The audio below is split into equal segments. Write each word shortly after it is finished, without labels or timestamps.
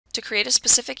To create a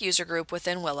specific user group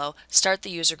within Willow, start the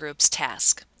user group's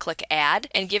task. Click Add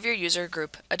and give your user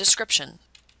group a description.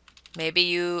 Maybe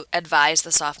you advise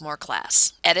the sophomore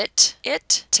class. Edit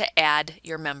it to add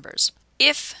your members.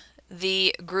 If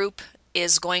the group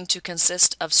is going to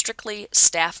consist of strictly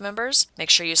staff members, make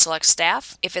sure you select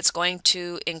staff. If it's going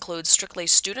to include strictly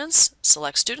students,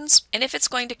 select students. And if it's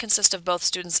going to consist of both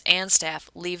students and staff,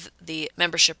 leave the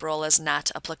membership role as not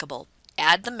applicable.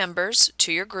 Add the members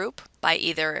to your group by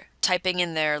either typing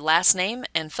in their last name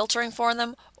and filtering for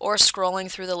them, or scrolling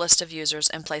through the list of users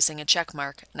and placing a check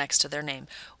mark next to their name.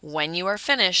 When you are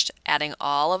finished adding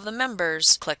all of the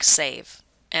members, click Save.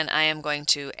 And I am going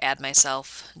to add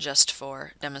myself just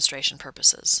for demonstration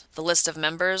purposes. The list of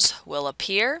members will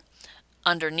appear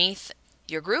underneath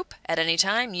your group. At any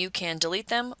time, you can delete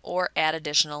them or add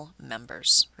additional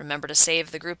members. Remember to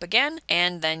save the group again,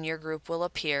 and then your group will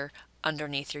appear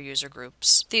underneath your user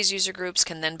groups. These user groups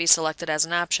can then be selected as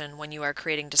an option when you are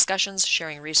creating discussions,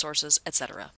 sharing resources, etc.